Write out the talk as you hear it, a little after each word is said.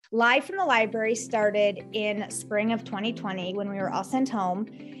Live from the Library started in spring of 2020 when we were all sent home.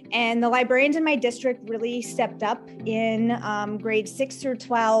 And the librarians in my district really stepped up in grades 6 through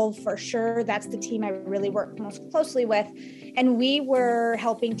 12 for sure. That's the team I really work most closely with. And we were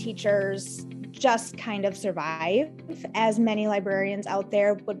helping teachers just kind of survive, as many librarians out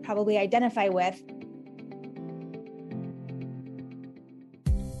there would probably identify with.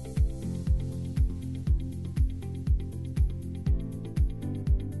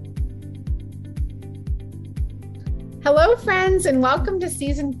 Hello, friends, and welcome to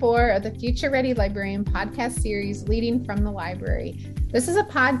Season 4 of the Future Ready Librarian podcast series, Leading from the Library. This is a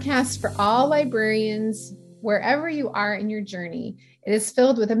podcast for all librarians, wherever you are in your journey. It is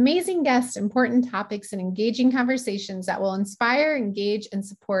filled with amazing guests, important topics, and engaging conversations that will inspire, engage, and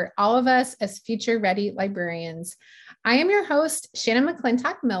support all of us as future ready librarians. I am your host, Shannon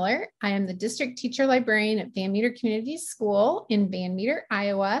McClintock Miller. I am the district teacher librarian at Van Meter Community School in Van Meter,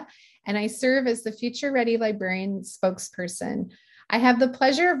 Iowa, and I serve as the Future Ready Librarian spokesperson. I have the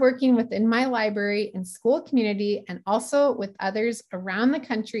pleasure of working within my library and school community and also with others around the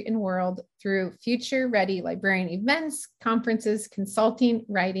country and world through Future Ready Librarian events, conferences, consulting,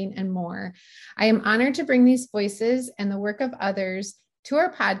 writing, and more. I am honored to bring these voices and the work of others to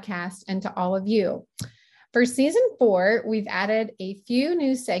our podcast and to all of you. For Season 4, we've added a few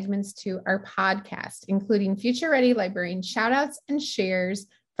new segments to our podcast, including Future Ready Librarian shoutouts and shares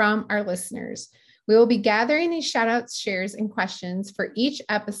from our listeners. We will be gathering these shoutouts, shares, and questions for each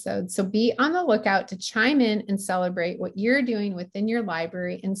episode, so be on the lookout to chime in and celebrate what you're doing within your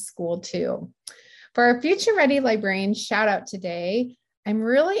library and school too. For our Future Ready Librarian shoutout today, I'm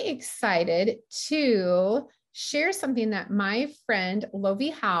really excited to share something that my friend Lovie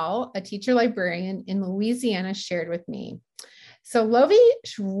Howell, a teacher librarian in Louisiana, shared with me. So Lovie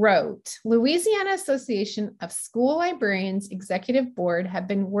wrote, Louisiana Association of School Librarians Executive Board have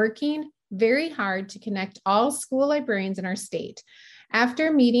been working very hard to connect all school librarians in our state.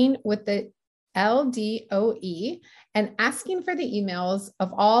 After meeting with the LDOE and asking for the emails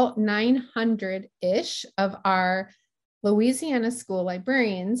of all 900-ish of our Louisiana school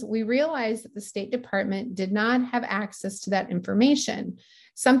librarians, we realized that the State Department did not have access to that information.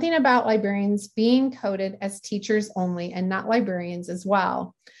 Something about librarians being coded as teachers only and not librarians as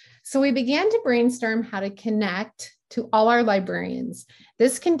well. So we began to brainstorm how to connect to all our librarians.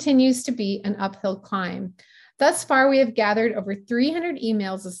 This continues to be an uphill climb. Thus far, we have gathered over 300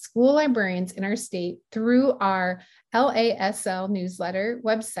 emails of school librarians in our state through our LASL newsletter,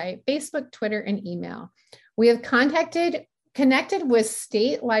 website, Facebook, Twitter, and email. We have connected with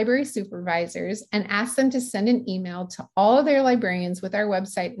state library supervisors and asked them to send an email to all of their librarians with our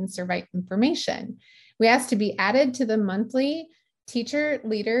website and survey information. We asked to be added to the monthly teacher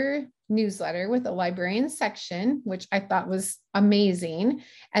leader newsletter with a librarian section, which I thought was amazing.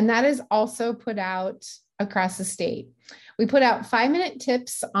 And that is also put out across the state. We put out 5-minute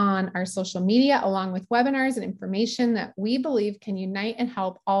tips on our social media, along with webinars and information that we believe can unite and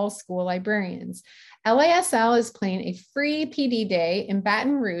help all school librarians. LASL is planning a free PD day in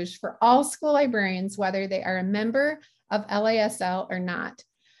Baton Rouge for all school librarians, whether they are a member of LASL or not.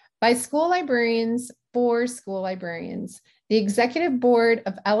 By school librarians, for school librarians. The executive board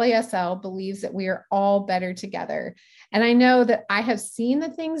of LASL believes that we are all better together. And I know that I have seen the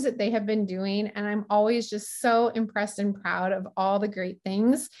things that they have been doing, and I'm always just so impressed and proud of all the great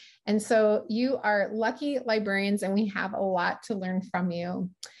things. And so you are lucky librarians, and we have a lot to learn from you.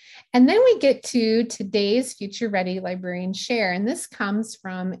 And then we get to today's Future Ready Librarian Share, and this comes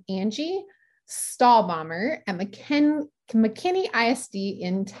from Angie Stahlbaumer at McKinney ISD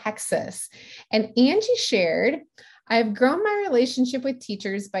in Texas. And Angie shared, I have grown my relationship with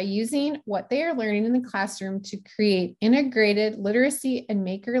teachers by using what they are learning in the classroom to create integrated literacy and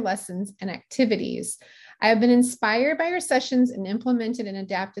maker lessons and activities. I have been inspired by her sessions and implemented and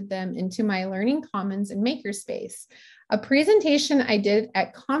adapted them into my Learning Commons and Makerspace. A presentation I did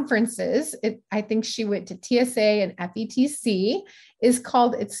at conferences, I think she went to TSA and FETC, is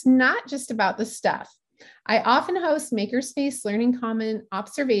called It's Not Just About the Stuff. I often host Makerspace Learning Common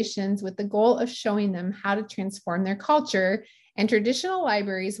observations with the goal of showing them how to transform their culture and traditional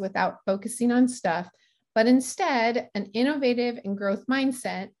libraries without focusing on stuff, but instead an innovative and growth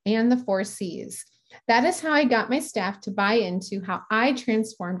mindset and the 4 C's. That is how I got my staff to buy into how I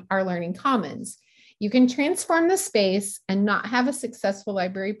transformed our Learning Commons. You can transform the space and not have a successful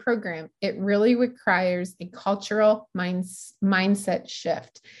library program. It really requires a cultural mindset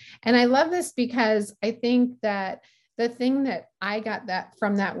shift. And I love this because I think that the thing that I got that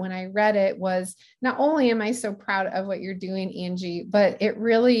from that when I read it was not only am I so proud of what you're doing, Angie, but it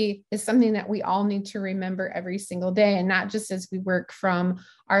really is something that we all need to remember every single day. And not just as we work from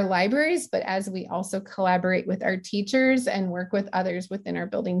our libraries, but as we also collaborate with our teachers and work with others within our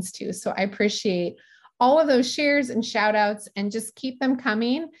buildings too. So I appreciate all of those shares and shout outs, and just keep them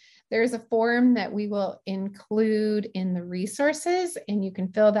coming. There's a form that we will include in the resources, and you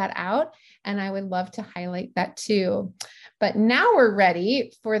can fill that out. And I would love to highlight that too. But now we're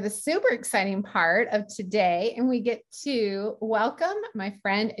ready for the super exciting part of today. And we get to welcome my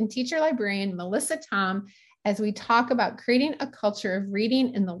friend and teacher librarian, Melissa Tom, as we talk about creating a culture of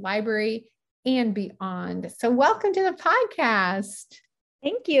reading in the library and beyond. So welcome to the podcast.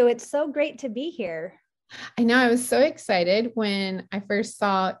 Thank you. It's so great to be here. I know I was so excited when I first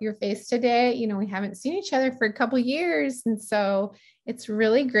saw your face today. You know, we haven't seen each other for a couple of years. And so it's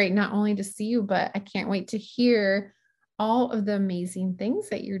really great not only to see you, but I can't wait to hear all of the amazing things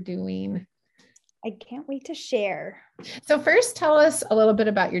that you're doing. I can't wait to share. So first, tell us a little bit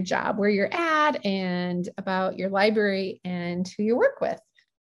about your job, where you're at, and about your library and who you work with.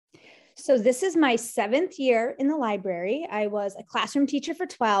 So this is my 7th year in the library. I was a classroom teacher for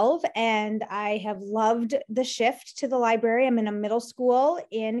 12, and I have loved the shift to the library. I'm in a middle school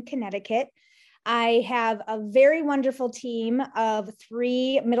in Connecticut. I have a very wonderful team of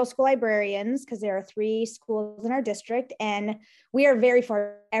 3 middle school librarians, because there are 3 schools in our district, and we are very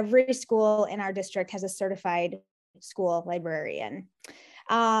fortunate. Every school in our district has a certified school librarian.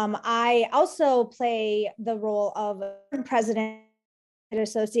 I also play the role of president of the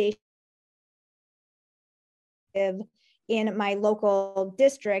association in my local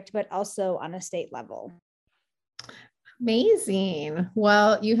district, but also on a state level. Amazing.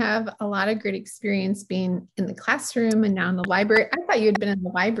 Well, you have a lot of great experience being in the classroom and now in the library. I thought you had been in the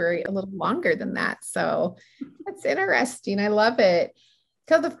library a little longer than that. So that's interesting. I love it.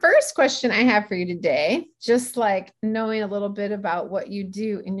 So the first question I have for you today, just like knowing a little bit about what you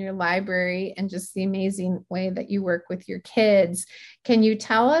do in your library and just the amazing way that you work with your kids, can you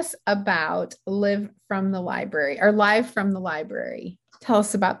tell us about Live from the Library or Live from the Library? Tell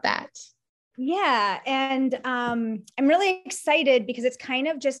us about that. Yeah. And I'm really excited because it's kind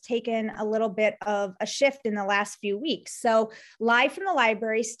of just taken a little bit of a shift in the last few weeks. So Live from the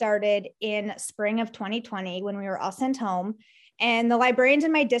Library started in spring of 2020 when we were all sent home. And the librarians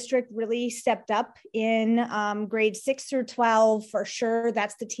in my district really stepped up in grades 6 through 12 for sure.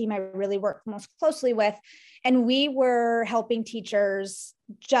 That's the team I really work most closely with. And we were helping teachers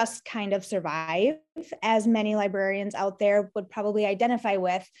just kind of survive, as many librarians out there would probably identify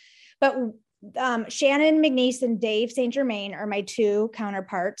with. But Shannon McNeese and Dave St. Germain are my 2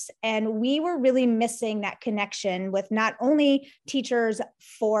 counterparts. And we were really missing that connection with not only teachers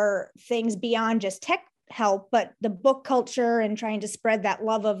for things beyond just tech help, but the book culture and trying to spread that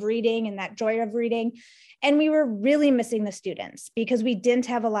love of reading and that joy of reading. And we were really missing the students because we didn't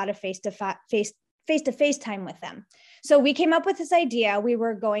have a lot of face-to-face time with them. So we came up with this idea. We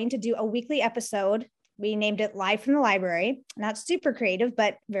were going to do a weekly episode. We named it Live from the Library. Not super creative,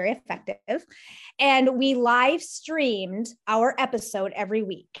 but very effective. And we live streamed our episode every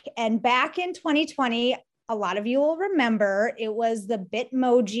week. And back in 2020, a lot of you will remember, it was the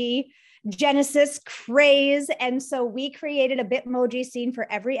Bitmoji Genesis craze. And so we created a Bitmoji scene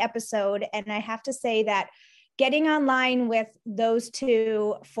for every episode. And I have to say that getting online with those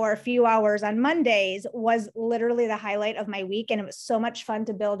 2 for a few hours on Mondays was literally the highlight of my week. And it was so much fun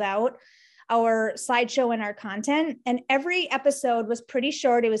to build out our slideshow and our content. And every episode was pretty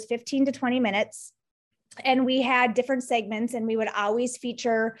short. It was 15 to 20 minutes. And we had different segments, and we would always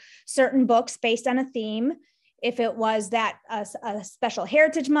feature certain books based on a theme. If it was that a special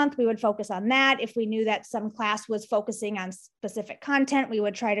Heritage Month, we would focus on that. If we knew that some class was focusing on specific content, we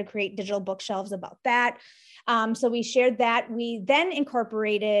would try to create digital bookshelves about that. So we shared that. We then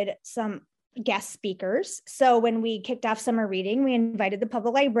incorporated some guest speakers. So when we kicked off summer reading, we invited the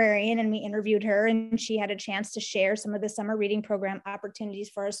public librarian and we interviewed her, and she had a chance to share some of the summer reading program opportunities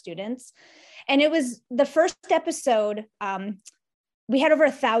for our students. And it was the first episode. We had over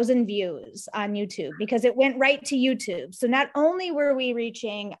 1,000 views on YouTube because it went right to YouTube. So not only were we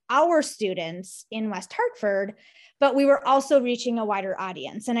reaching our students in West Hartford, but we were also reaching a wider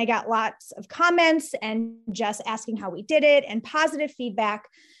audience. And I got lots of comments and just asking how we did it and positive feedback.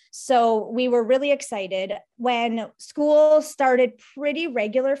 So we were really excited. When school started pretty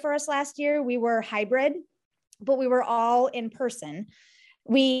regular for us last year, we were hybrid, but we were all in person.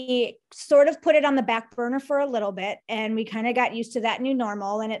 We sort of put it on the back burner for a little bit, and we kind of got used to that new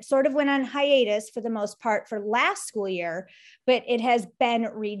normal, and it sort of went on hiatus for the most part for last school year, but it has been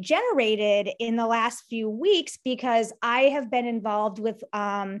regenerated in the last few weeks because I have been involved with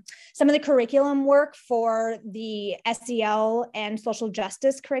some of the curriculum work for the SEL and social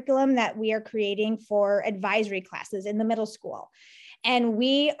justice curriculum that we are creating for advisory classes in the middle school. And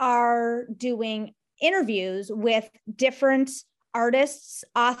we are doing interviews with different artists,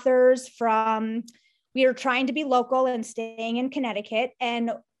 authors we are trying to be local and staying in Connecticut.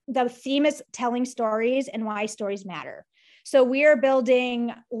 And the theme is telling stories and why stories matter. So we are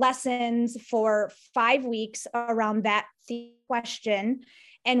building lessons for 5 weeks around that theme question.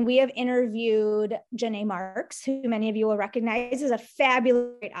 And we have interviewed Janae Marks, who many of you will recognize as a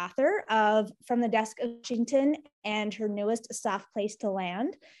fabulous author of From the Desk of Washington and her newest Soft Place to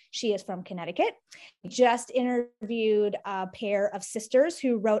Land. She is from Connecticut. Just interviewed a pair of sisters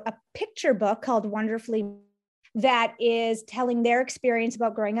who wrote a picture book called Wonderfully that is telling their experience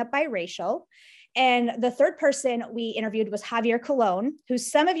about growing up biracial. And the third person we interviewed was Javier Colon, who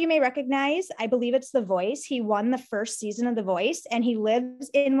some of you may recognize. I believe it's The Voice. He won the first season of The Voice, and he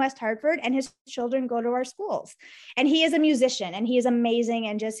lives in West Hartford, and his children go to our schools. And he is a musician, and he is amazing,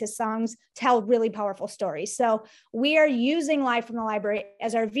 and just his songs tell really powerful stories. So we are using Live from the Library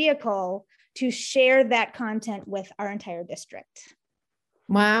as our vehicle to share that content with our entire district.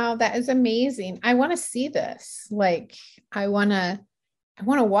 Wow, that is amazing. I want to see this. Like, I want to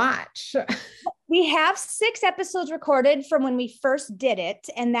watch. We have 6 episodes recorded from when we first did it,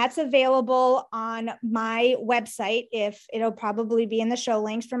 and that's available on my website. If it'll probably be in the show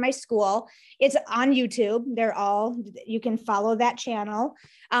links for my school. It's on YouTube. You can follow that channel.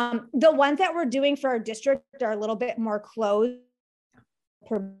 The ones that we're doing for our district are a little bit more closed,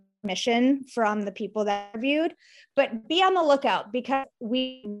 permission from the people that reviewed, but be on the lookout because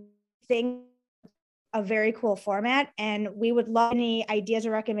we think a very cool format, and we would love any ideas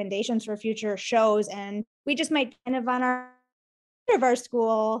or recommendations for future shows. And we just might kind of on our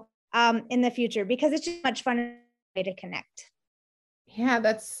school in the future because it's just much fun way to connect. Yeah,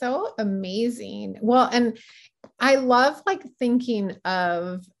 that's so amazing. Well, and I love like thinking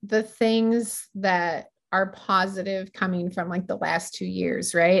of the things that are positive coming from like the last 2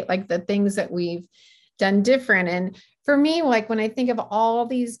 years, right? Like the things that we've done different. And for me, like when I think of all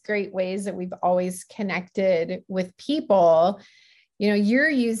these great ways that we've always connected with people, you're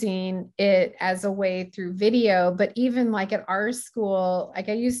using it as a way through video, but even like at our school, like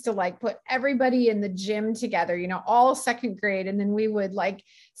I used to like put everybody in the gym together, all second grade. And then we would like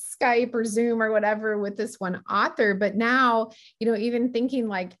Skype or Zoom or whatever with this one author. But now, even thinking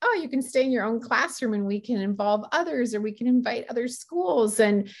like, oh, you can stay in your own classroom and we can involve others or we can invite other schools.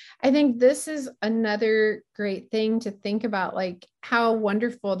 And I think this is another great thing to think about, like how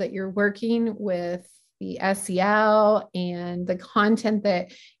wonderful that you're working with the SEL and the content that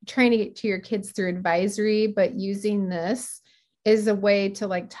you're trying to get to your kids through advisory, but using this is a way to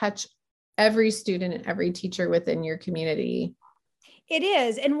like touch every student and every teacher within your community. It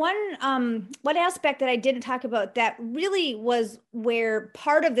is. And one aspect that I didn't talk about that really was where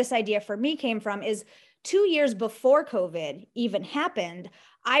part of this idea for me came from is 2 years before COVID even happened,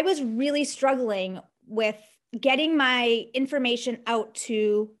 I was really struggling with getting my information out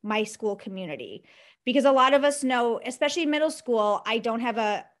to my school community. Because a lot of us know, especially middle school, I don't have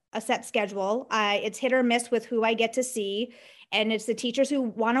a set schedule. It's hit or miss with who I get to see. And it's the teachers who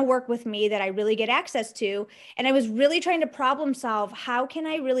want to work with me that I really get access to. And I was really trying to problem solve, how can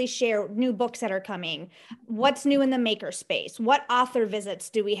I really share new books that are coming? What's new in the maker space? What author visits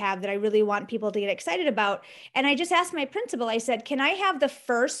do we have that I really want people to get excited about? And I just asked my principal, I said, can I have the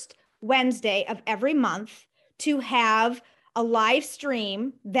first Wednesday of every month to have a live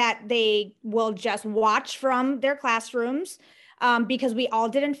stream that they will just watch from their classrooms because we all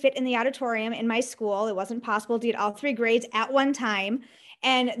didn't fit in the auditorium in my school. It wasn't possible to get all 3 grades at one time.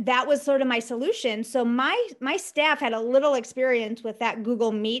 And that was sort of my solution. So my staff had a little experience with that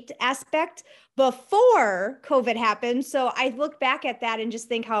Google Meet aspect before COVID happened. So I look back at that and just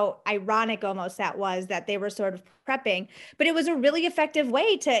think how ironic almost that was that they were sort of prepping. But it was a really effective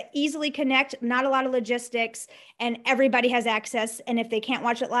way to easily connect, not a lot of logistics, and everybody has access. And if they can't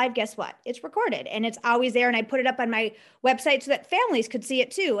watch it live, guess what? It's recorded and it's always there. And I put it up on my website so that families could see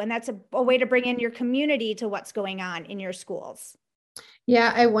it too. And that's a way to bring in your community to what's going on in your schools.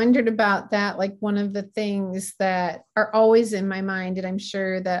 Yeah, I wondered about that. Like one of the things that are always in my mind, and I'm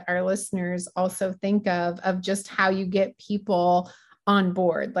sure that our listeners also think of just how you get people on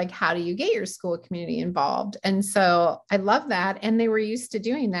board. Like, how do you get your school community involved? And so I love that. And they were used to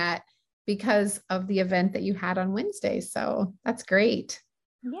doing that because of the event that you had on Wednesday. So that's great.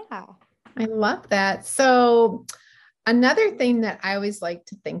 Yeah. I love that. So, another thing that I always like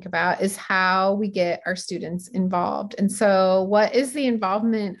to think about is how we get our students involved. And so, what is the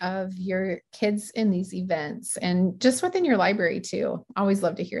involvement of your kids in these events and just within your library, too? I always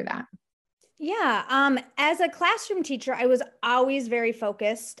love to hear that. Yeah, as a classroom teacher, I was always very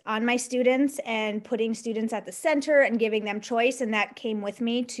focused on my students and putting students at the center and giving them choice, and that came with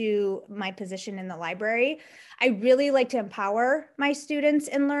me to my position in the library. I really like to empower my students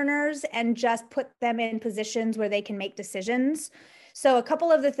and learners and just put them in positions where they can make decisions. So, a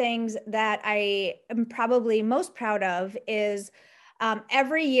couple of the things that I am probably most proud of is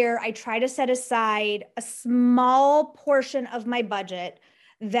every year I try to set aside a small portion of my budget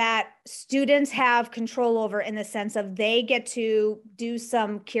that students have control over, in the sense of they get to do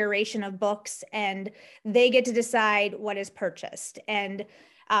some curation of books and they get to decide what is purchased. And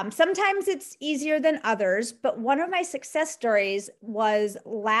sometimes it's easier than others, but one of my success stories was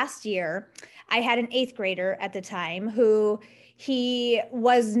last year. I had an eighth grader at the time who he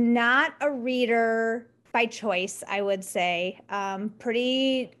was not a reader by choice, I would say.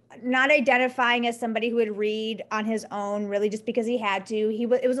 Pretty not identifying as somebody who would read on his own, really just because he had to.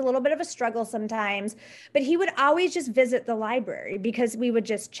 It was a little bit of a struggle sometimes, but he would always just visit the library because we would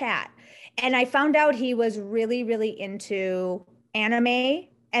just chat. And I found out he was really, really into anime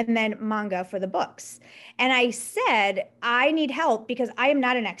and then manga for the books. And I said, I need help because I am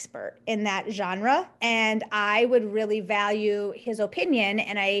not an expert in that genre. And I would really value his opinion.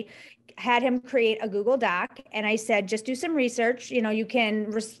 And I had him create a Google Doc, and I said, just do some research. You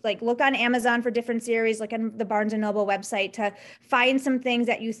can like look on Amazon for different series, like on the Barnes and Noble website, to find some things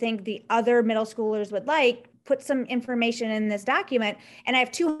that you think the other middle schoolers would like. Put some information in this document, and I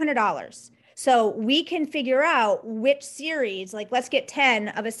have $200. So we can figure out which series, like let's get 10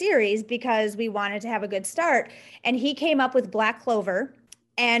 of a series because we wanted to have a good start. And he came up with Black Clover.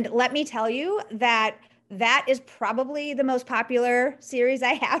 And let me tell you that that is probably the most popular series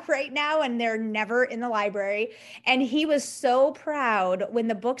I have right now, and they're never in the library. And he was so proud when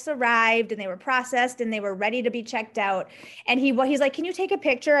the books arrived and they were processed and they were ready to be checked out. And he's like, "Can you take a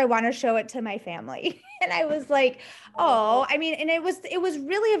picture? I want to show it to my family." And I was like, "Oh, I mean," and it was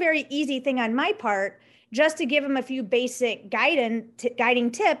really a very easy thing on my part, just to give him a few basic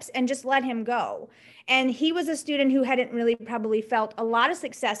guiding tips and just let him go. And he was a student who hadn't really probably felt a lot of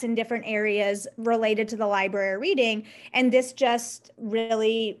success in different areas related to the library or reading. And this just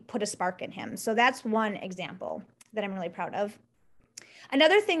really put a spark in him. So that's one example that I'm really proud of.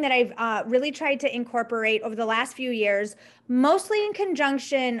 Another thing that I've really tried to incorporate over the last few years, mostly in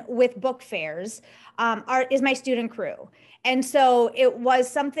conjunction with book fairs, is my student crew. And so it was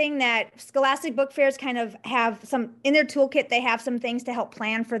something that Scholastic Book Fairs kind of have some in their toolkit. They have some things to help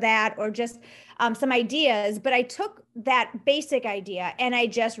plan for that, or just some ideas. But I took that basic idea and I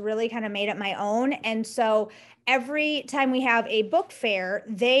just really kind of made it my own. And so every time we have a book fair,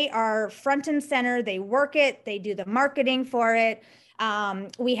 they are front and center. They work it, they do the marketing for it.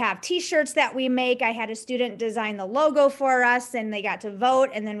 We have t-shirts that we make. I had a student design the logo for us and they got to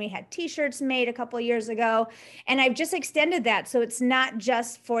vote. And then we had t-shirts made a couple of years ago. And I've just extended that. So it's not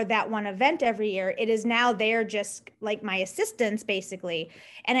just for that one event every year. It is now they're just like my assistants, basically.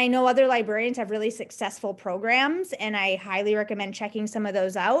 And I know other librarians have really successful programs, and I highly recommend checking some of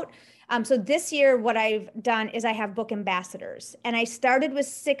those out. So this year, what I've done is I have book ambassadors, and I started with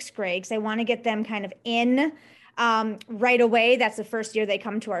sixth grade because I want to get them kind of in right away. That's the first year they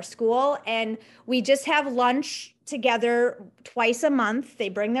come to our school, and we just have lunch together twice a month. They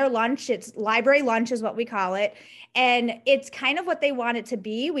bring their lunch. It's library lunch is what we call it. And it's kind of what they want it to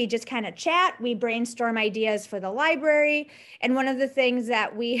be. We just kind of chat, we brainstorm ideas for the library. And one of the things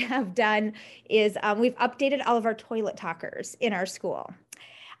that we have done is we've updated all of our toilet talkers in our school.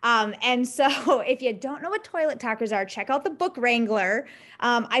 And so if you don't know what toilet talkers are, check out the Book Wrangler.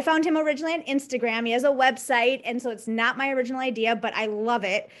 I found him originally on Instagram. He has a website, and so it's not my original idea, but I love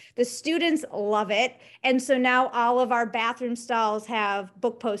it. The students love it. And so now all of our bathroom stalls have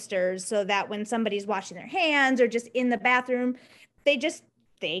book posters so that when somebody's washing their hands or just in the bathroom, they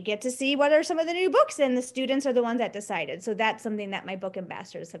get to see what are some of the new books, and the students are the ones that decided. So that's something that my book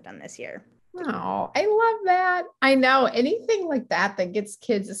ambassadors have done this year. Oh, I love that. I know anything like that that gets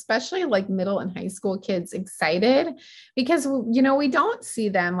kids, especially like middle and high school kids, excited because, we don't see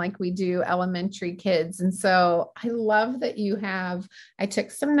them like we do elementary kids. And so I love that I took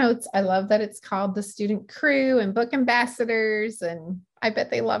some notes. I love that it's called the Student Crew and Book Ambassadors. And I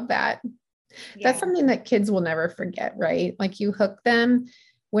bet they love that. Yeah. That's something that kids will never forget, right? Like you hook them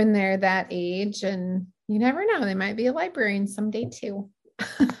when they're that age, and you never know, they might be a librarian someday too.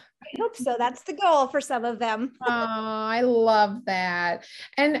 hope so. That's the goal for some of them. Oh, I love that.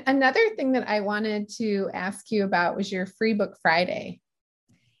 And another thing that I wanted to ask you about was your Free Book Friday.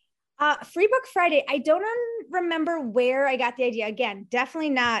 Free Book Friday. I don't remember where I got the idea. Again,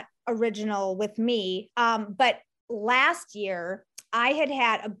 definitely not original with me. But last year, I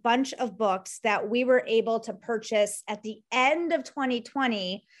had a bunch of books that we were able to purchase at the end of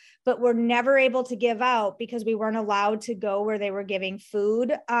 2020, but were never able to give out because we weren't allowed to go where they were giving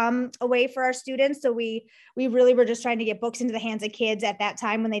food away for our students. So we really were just trying to get books into the hands of kids at that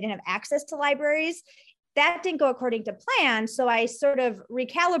time when they didn't have access to libraries. That didn't go according to plan. So I sort of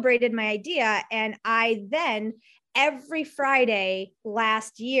recalibrated my idea. And I then, every Friday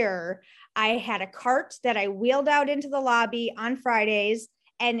last year, I had a cart that I wheeled out into the lobby on Fridays.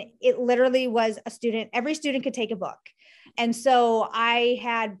 And it literally was every student could take a book. And so I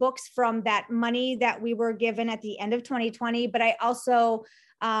had books from that money that we were given at the end of 2020, but I also,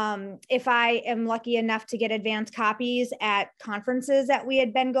 if I am lucky enough to get advanced copies at conferences that we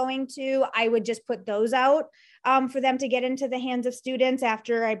had been going to, I would just put those out for them to get into the hands of students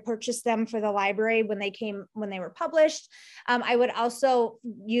after I purchased them for the library when they were published. I would also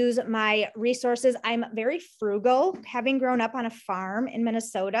use my resources. I'm very frugal, having grown up on a farm in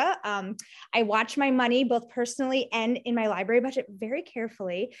Minnesota. I watch my money both personally and in my library budget very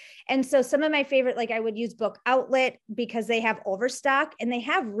carefully. And so some of my favorite, like I would use Book Outlet because they have overstock and they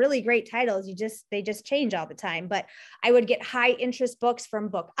have really great titles. They just change all the time. But I would get high interest books from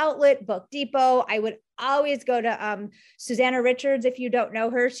Book Outlet, Book Depot. I would always go to Susanna Richards. If you don't know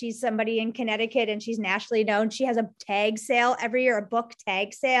her, she's somebody in Connecticut and she's nationally known. She has a tag sale every year, a book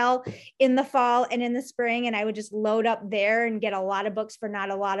tag sale in the fall and in the spring. And I would just load up there and get a lot of books for not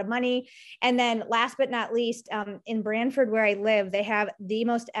a lot of money. And then last but not least, in Branford, where I live, they have the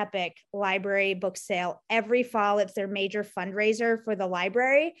most epic library book sale every fall. It's their major fundraiser for the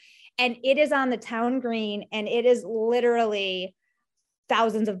library. And it is on the town green and it is literally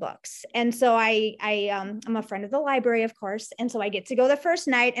thousands of books. And so I'm a friend of the library, of course. And so I get to go the first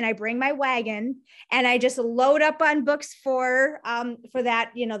night and I bring my wagon and I just load up on books for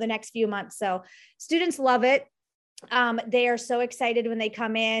that, the next few months. So students love it. They are so excited when they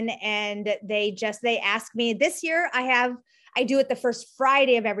come in and they ask me. This year I do it the first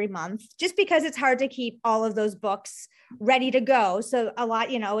Friday of every month, just because it's hard to keep all of those books ready to go. So a lot,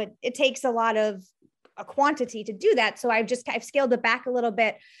 it takes a lot of a quantity to do that. So I've scaled it back a little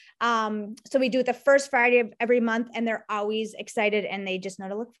bit. So we do it the first Friday of every month and they're always excited and they just know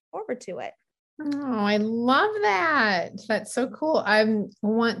to look forward to it. Oh, I love that. That's so cool. I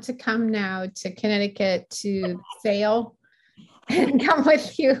want to come now to Connecticut to sale and come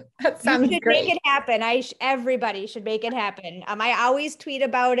with you. That sounds great. Make it happen. Everybody should make it happen. I always tweet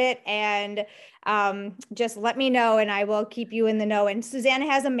about it and just let me know and I will keep you in the know. And Susanna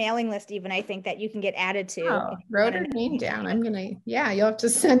has a mailing list even, I think, that you can get added to. Oh, wrote her name down. You'll have to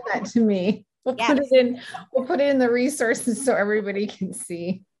send that to me. We'll put it in the resources so everybody can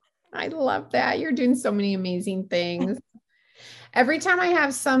see. I love that. You're doing so many amazing things. Every time I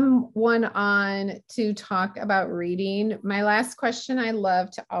have someone on to talk about reading, my last question I love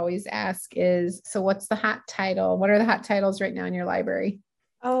to always ask is, so what's the hot title? What are the hot titles right now in your library?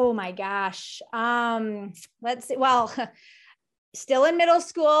 Oh my gosh. Let's see. Well, still in middle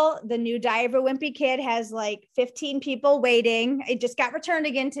school, the new Diary of a Wimpy Kid has like 15 people waiting. It just got returned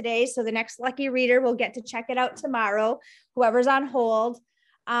again today. So the next lucky reader will get to check it out tomorrow, whoever's on hold.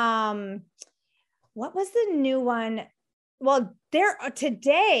 What was the new one? Well,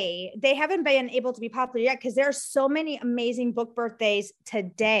 today, they haven't been able to be popular yet because there are so many amazing book birthdays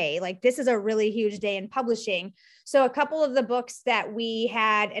today. Like this is a really huge day in publishing. So a couple of the books that we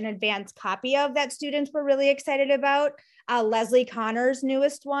had an advanced copy of that students were really excited about, Leslie Connor's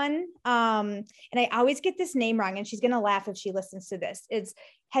newest one. And I always get this name wrong and she's going to laugh if she listens to this.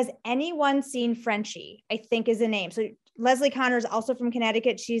 Has Anyone Seen Frenchie? I think is the name. So Leslie Connor is also from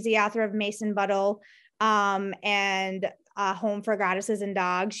Connecticut. She's the author of Mason Buttle and Home for Goddesses and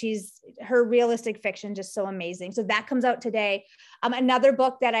Dogs. Her realistic fiction just so amazing. So that comes out today. Another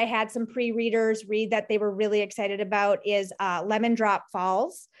book that I had some pre-readers read that they were really excited about is Lemon Drop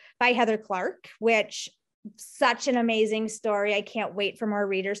Falls by Heather Clark, which such an amazing story. I can't wait for more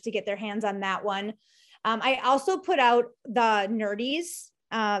readers to get their hands on that one. I also put out the Nerdies.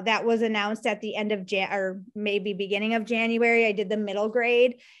 That was announced at the end of or maybe beginning of January. I did the middle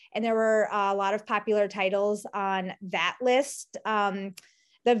grade and there were a lot of popular titles on that list. The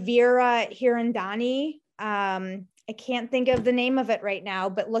Vera Hirandani, I can't think of the name of it right now,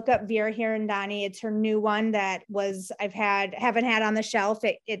 but look up Vera Hirandani. It's her new one that haven't had on the shelf.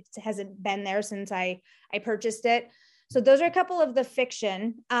 It hasn't been there since I purchased it. So those are a couple of the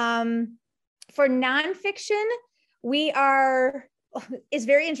fiction. For nonfiction, is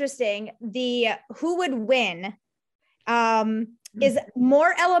very interesting. The Who Would Win is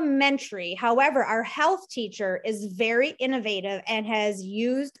more elementary. However, our health teacher is very innovative and has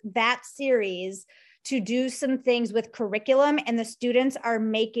used that series to do some things with curriculum, and the students are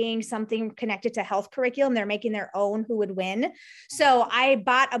making something connected to health curriculum. They're making their own Who Would Win. So I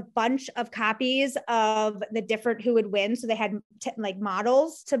bought a bunch of copies of the different Who Would Win. So they had like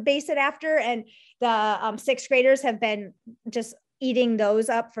models to base it after. And the sixth graders have been just eating those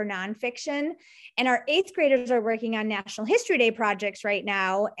up for nonfiction. And our eighth graders are working on National History Day projects right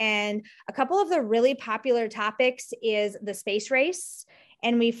now. And a couple of the really popular topics is the space race.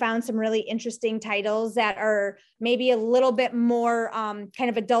 And we found some really interesting titles that are maybe a little bit more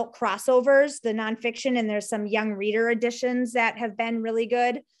kind of adult crossovers, the nonfiction, and there's some young reader editions that have been really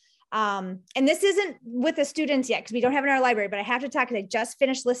good. And this isn't with the students yet because we don't have it in our library, but I have to talk because I just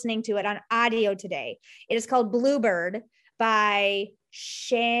finished listening to it on audio today. It is called Bluebird by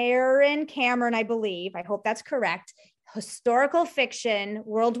Sharon Cameron, I believe. I hope that's correct. Historical fiction,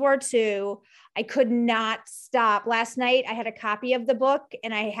 World War II. I could not stop. Last night, I had a copy of the book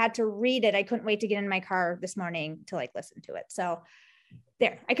and I had to read it. I couldn't wait to get in my car this morning to like listen to it. So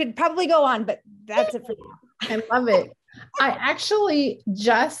there, I could probably go on, but that's it for now. I love it. I actually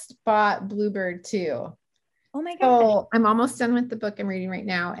just bought Bluebird too. Oh my gosh. So I'm almost done with the book I'm reading right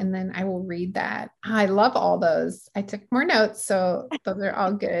now, and then I will read that. I love all those. I took more notes, so those are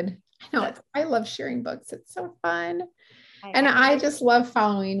all good. I know I love sharing books. It's so fun. And I just love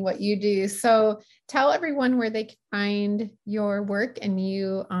following what you do. So tell everyone where they can find your work and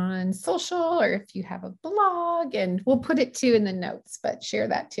you on social, or if you have a blog, and we'll put it too in the notes, but share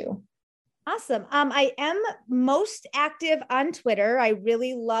that too. Awesome. I am most active on Twitter. I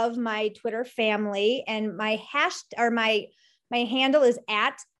really love my Twitter family, and my handle is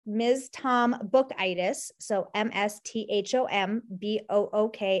at Ms. Tom Bookitis. So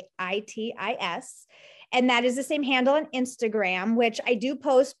MSTHOMBOOKITIS. And that is the same handle on Instagram, which I do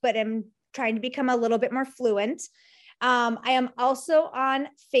post, but I'm trying to become a little bit more fluent. I am also on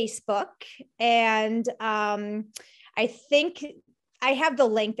Facebook, and I think I have the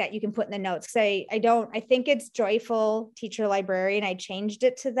link that you can put in the notes because I think it's Joyful Teacher Librarian. I changed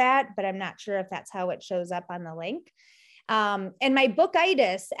it to that, but I'm not sure if that's how it shows up on the link. And my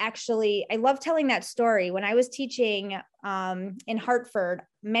bookitis, actually, I love telling that story. When I was teaching in Hartford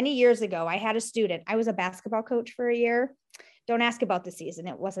many years ago, I had a student. I was a basketball coach for a year. Don't ask about the season.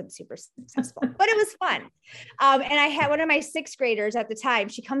 It wasn't super successful, but it was fun. And I had one of my sixth graders at the time.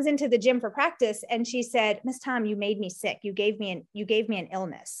 She comes into the gym for practice and she said, "Miss Tom, you made me sick. You gave me an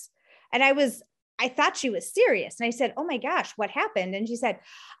illness." And I thought she was serious. And I said, "Oh my gosh, what happened?" And she said,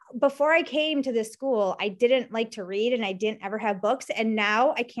 "Before I came to this school, I didn't like to read and I didn't ever have books. And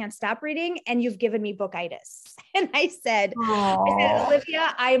now I can't stop reading. And you've given me bookitis." And I said,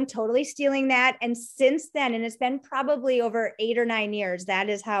 "Olivia, I am totally stealing that." And since then, and it's been probably over 8 or 9 years, that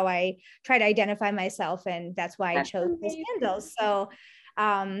is how I try to identify myself. And that's why I chose this handle. So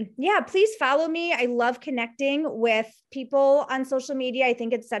please follow me. I love connecting with people on social media. I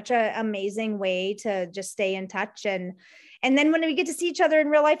think it's such an amazing way to just stay in touch. And then when we get to see each other in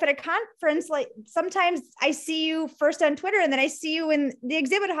real life at a conference, like sometimes I see you first on Twitter and then I see you in the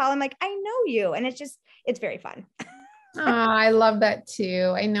exhibit hall. I'm like, I know you. And it's very fun. Oh, I love that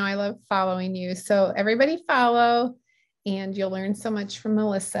too. I know I love following you. So everybody follow, and you'll learn so much from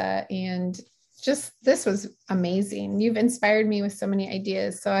Melissa. And this was amazing. You've inspired me with so many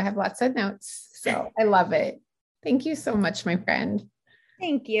ideas. So I have lots of notes. So I love it. Thank you so much, my friend.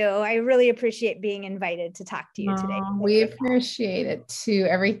 Thank you. I really appreciate being invited to talk to you today. We appreciate it too,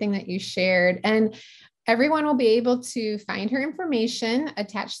 everything that you shared. And everyone will be able to find her information,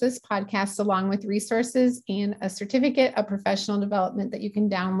 attach this podcast along with resources and a certificate of professional development that you can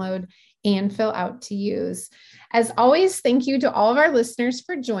download and fill out to use. As always, thank you to all of our listeners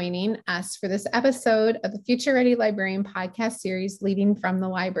for joining us for this episode of the Future Ready Librarian podcast series, Leading from the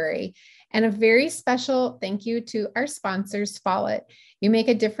Library. And a very special thank you to our sponsors, Follett. You make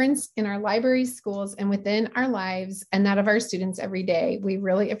a difference in our libraries, schools, and within our lives and that of our students every day. We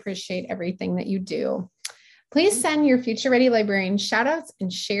really appreciate everything that you do. Please send your Future Ready Librarian shout outs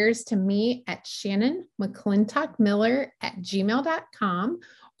and shares to me at shannonmcclintockmiller@gmail.com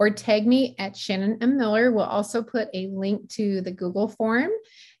or tag me at Shannon M. Miller. We'll also put a link to the Google form,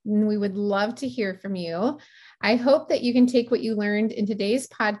 and we would love to hear from you. I hope that you can take what you learned in today's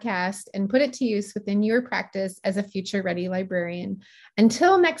podcast and put it to use within your practice as a Future Ready Librarian.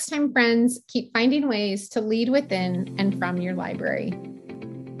 Until next time, friends, keep finding ways to lead within and from your library.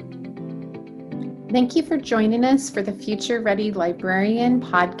 Thank you for joining us for the Future Ready Librarian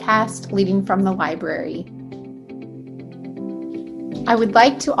podcast, Leading from the Library. I would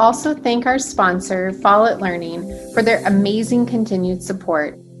like to also thank our sponsor, Follett Learning, for their amazing continued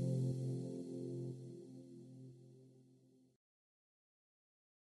support.